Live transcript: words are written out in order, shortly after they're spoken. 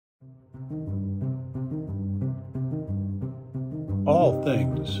All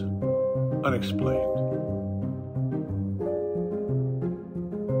things unexplained.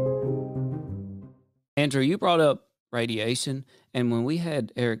 Andrew, you brought up radiation, and when we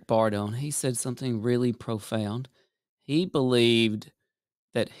had Eric Bard on, he said something really profound. He believed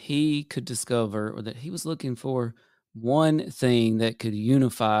that he could discover, or that he was looking for one thing that could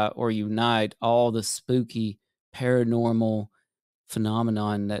unify or unite all the spooky paranormal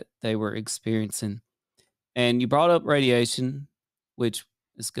phenomenon that they were experiencing. And you brought up radiation, which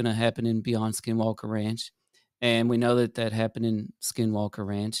is going to happen in Beyond Skinwalker Ranch. And we know that that happened in Skinwalker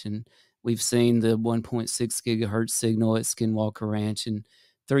Ranch. And we've seen the 1.6 gigahertz signal at Skinwalker Ranch. And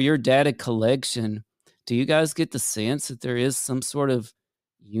through your data collection, do you guys get the sense that there is some sort of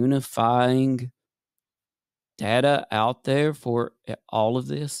unifying data out there for all of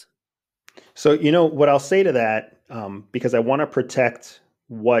this? So, what I'll say to that, because I want to protect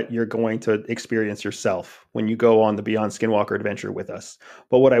what you're going to experience yourself when you go on the Beyond Skinwalker adventure with us.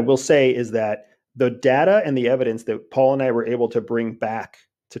 But what I will say is that the data and the evidence that Paul and I were able to bring back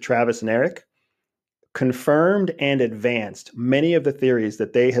to Travis and Eric confirmed and advanced many of the theories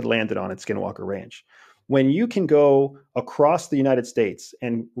that they had landed on at Skinwalker Ranch. When you can go across the United States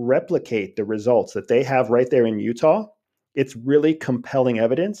and replicate the results that they have right there in Utah, it's really compelling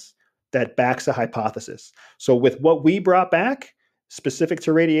evidence that backs a hypothesis. So with what we brought back, specific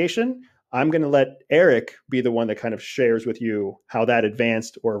to radiation, I'm going to let Eric be the one that kind of shares with you how that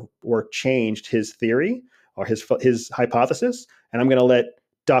advanced or changed his theory or his hypothesis. And I'm going to let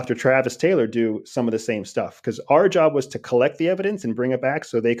Dr. Travis Taylor do some of the same stuff, because our job was to collect the evidence and bring it back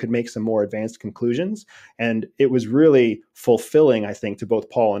so they could make some more advanced conclusions. And it was really fulfilling, I think, to both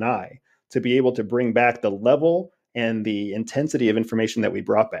Paul and I to be able to bring back the level and the intensity of information that we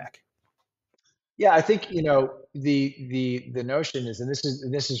brought back. Yeah, I think the notion is, and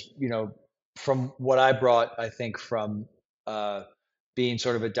this is from what I brought, I think from being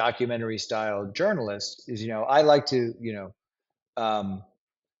sort of a documentary style journalist is I like to um,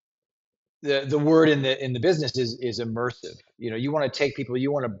 the word in the business is immersive. You want to take people,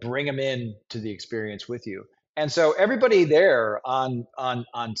 you want to bring them in to the experience with you, and so everybody there on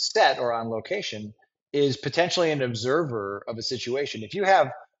set or on location is potentially an observer of a situation. If you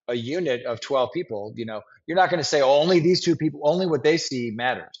have a unit of 12 people, you're not going to say, oh, only these two people, only what they see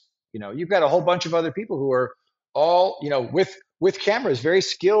matters. You've got a whole bunch of other people who are all, with cameras, very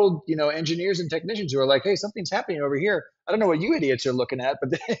skilled, engineers and technicians who are like, hey, something's happening over here. I don't know what you idiots are looking at,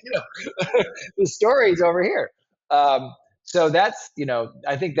 but the story's over here. So that's,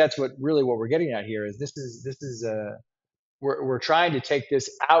 I think that's what we're getting at here is this is we're trying to take this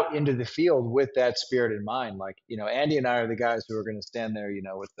out into the field with that spirit in mind. Like, Andy and I are the guys who are going to stand there,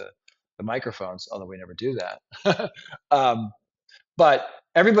 with the microphones, although we never do that. But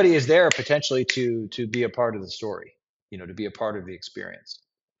everybody is there potentially to be a part of the story, to be a part of the experience,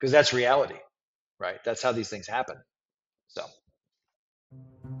 because that's reality, right? That's how these things happen. So.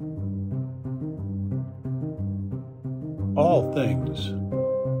 All things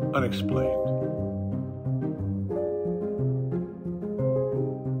unexplained.